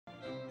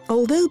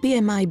Although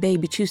BMI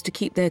Baby choose to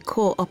keep their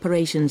core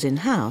operations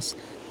in-house,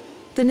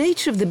 the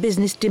nature of the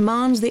business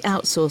demands the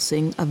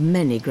outsourcing of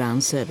many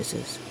ground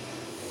services.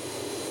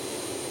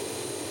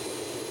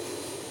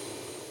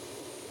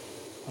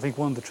 I think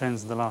one of the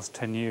trends in the last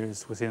 10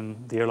 years within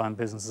the airline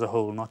business as a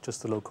whole, not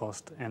just the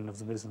low-cost end of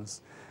the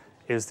business,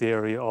 is the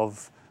area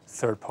of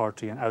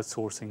third-party and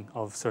outsourcing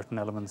of certain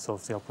elements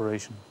of the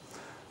operation.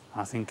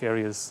 I think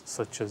areas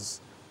such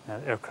as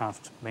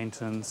aircraft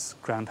maintenance,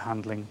 ground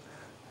handling,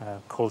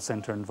 call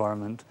centre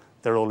environment,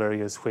 they're all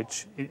areas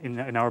which,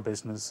 in our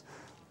business,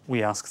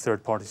 we ask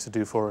third parties to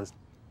do for us.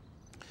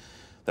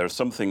 There are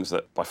some things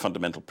that, by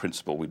fundamental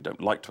principle, we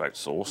don't like to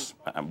outsource,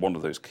 and one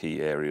of those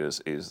key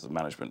areas is the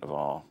management of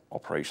our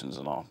operations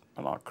and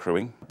our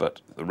crewing,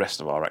 but the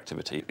rest of our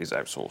activity is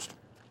outsourced.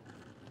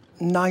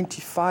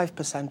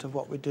 95% of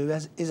what we do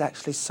is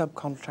actually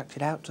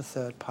subcontracted out to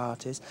third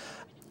parties.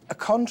 A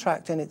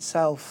contract in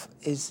itself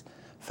is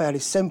fairly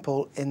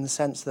simple in the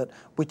sense that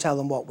we tell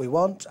them what we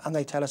want and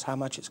they tell us how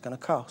much it's going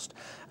to cost.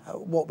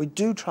 What we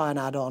do try and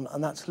add on,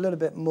 and that's a little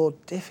bit more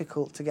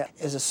difficult to get,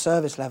 is a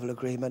service level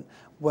agreement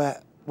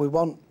where we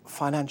want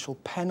financial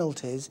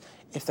penalties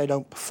if they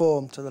don't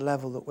perform to the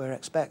level that we're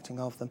expecting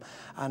of them.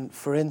 And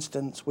for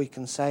instance, we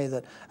can say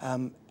that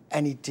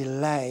any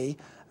delay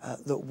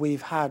that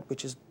we've had,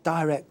 which is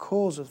direct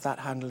cause of that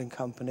handling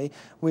company,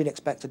 we'd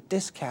expect a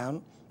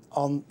discount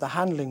on the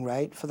handling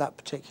rate for that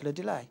particular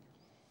delay.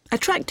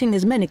 Attracting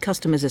as many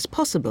customers as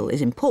possible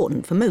is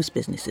important for most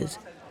businesses.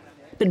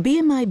 But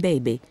BMI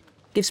Baby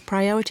gives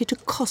priority to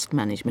cost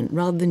management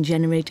rather than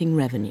generating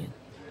revenue.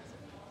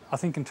 I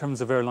think in terms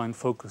of airline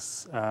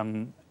focus,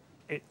 when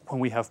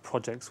we have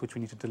projects which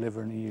we need to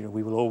deliver in a year,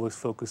 we will always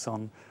focus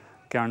on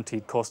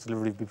guaranteed cost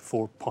delivery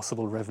before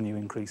possible revenue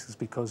increases,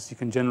 because you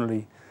can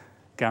generally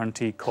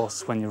guarantee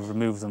costs when you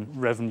remove them.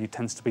 Revenue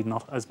tends to be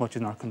not as much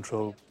in our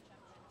control.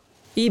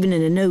 Even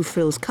in a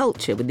no-frills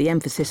culture with the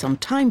emphasis on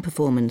time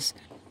performance,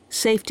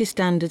 safety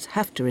standards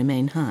have to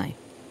remain high.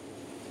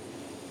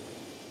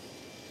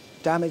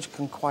 Damage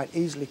can quite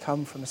easily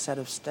come from a set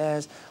of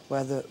stairs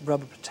where the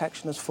rubber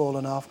protection has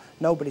fallen off,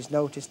 nobody's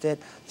noticed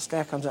it, the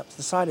stair comes up to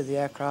the side of the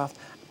aircraft,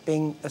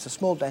 there's a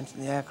small dent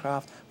in the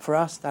aircraft. For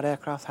us, that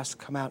aircraft has to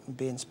come out and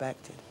be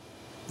inspected.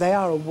 They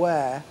are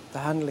aware, the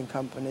handling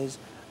companies,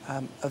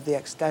 of the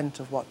extent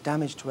of what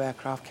damage to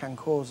aircraft can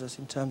cause us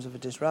in terms of a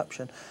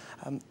disruption.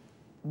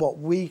 What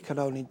we can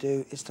only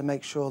do is to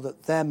make sure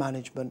that their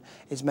management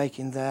is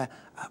making their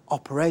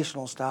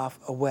operational staff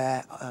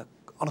aware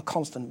on a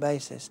constant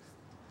basis.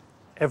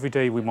 Every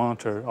day we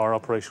monitor our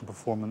operational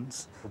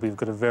performance. We've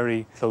got a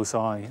very close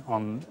eye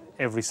on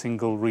every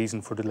single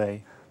reason for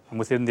delay. And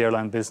within the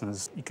airline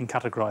business, you can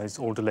categorise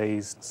all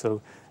delays.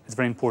 So it's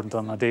very important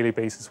on a daily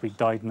basis we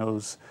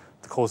diagnose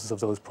the causes of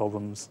those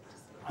problems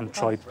and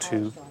try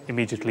to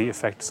immediately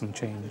effect some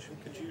change.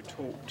 Could you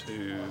talk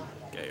to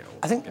Gail?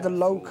 I think the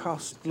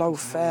low-cost,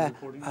 low-fare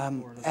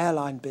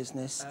airline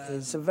business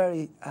is a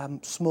very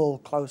small,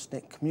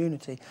 close-knit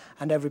community,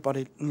 and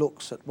everybody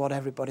looks at what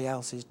everybody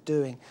else is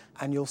doing.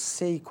 And you'll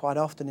see quite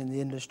often in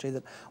the industry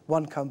that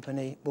one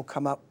company will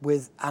come up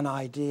with an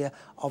idea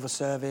of a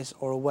service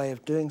or a way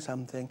of doing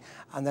something,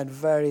 and then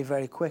very,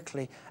 very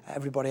quickly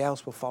everybody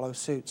else will follow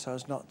suit so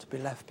as not to be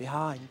left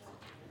behind.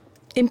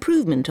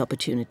 Improvement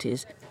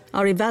opportunities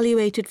are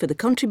evaluated for the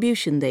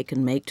contribution they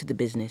can make to the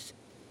business,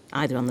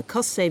 either on the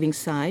cost-saving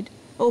side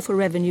or for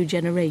revenue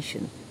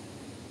generation.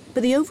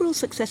 But the overall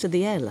success of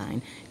the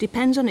airline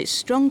depends on its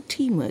strong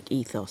teamwork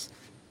ethos,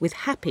 with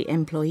happy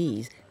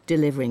employees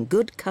delivering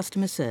good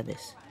customer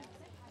service.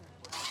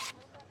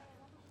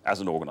 As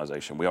an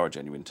organisation, we are a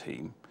genuine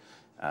team.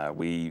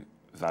 We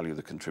value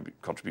the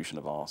contribution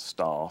of our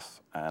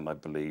staff, and I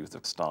believe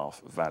that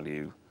staff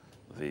value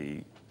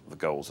the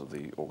goals of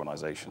the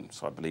organisation.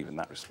 So I believe in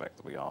that respect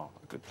that we are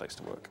a good place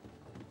to work.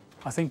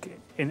 I think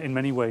in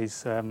many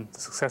ways the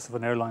success of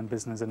an airline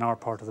business in our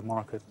part of the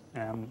market,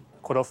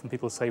 quite often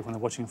people say when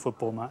they're watching a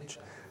football match,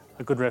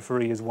 a good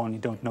referee is one you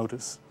don't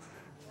notice.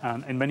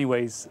 And in many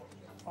ways,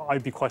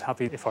 I'd be quite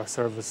happy if our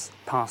service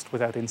passed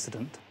without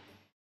incident.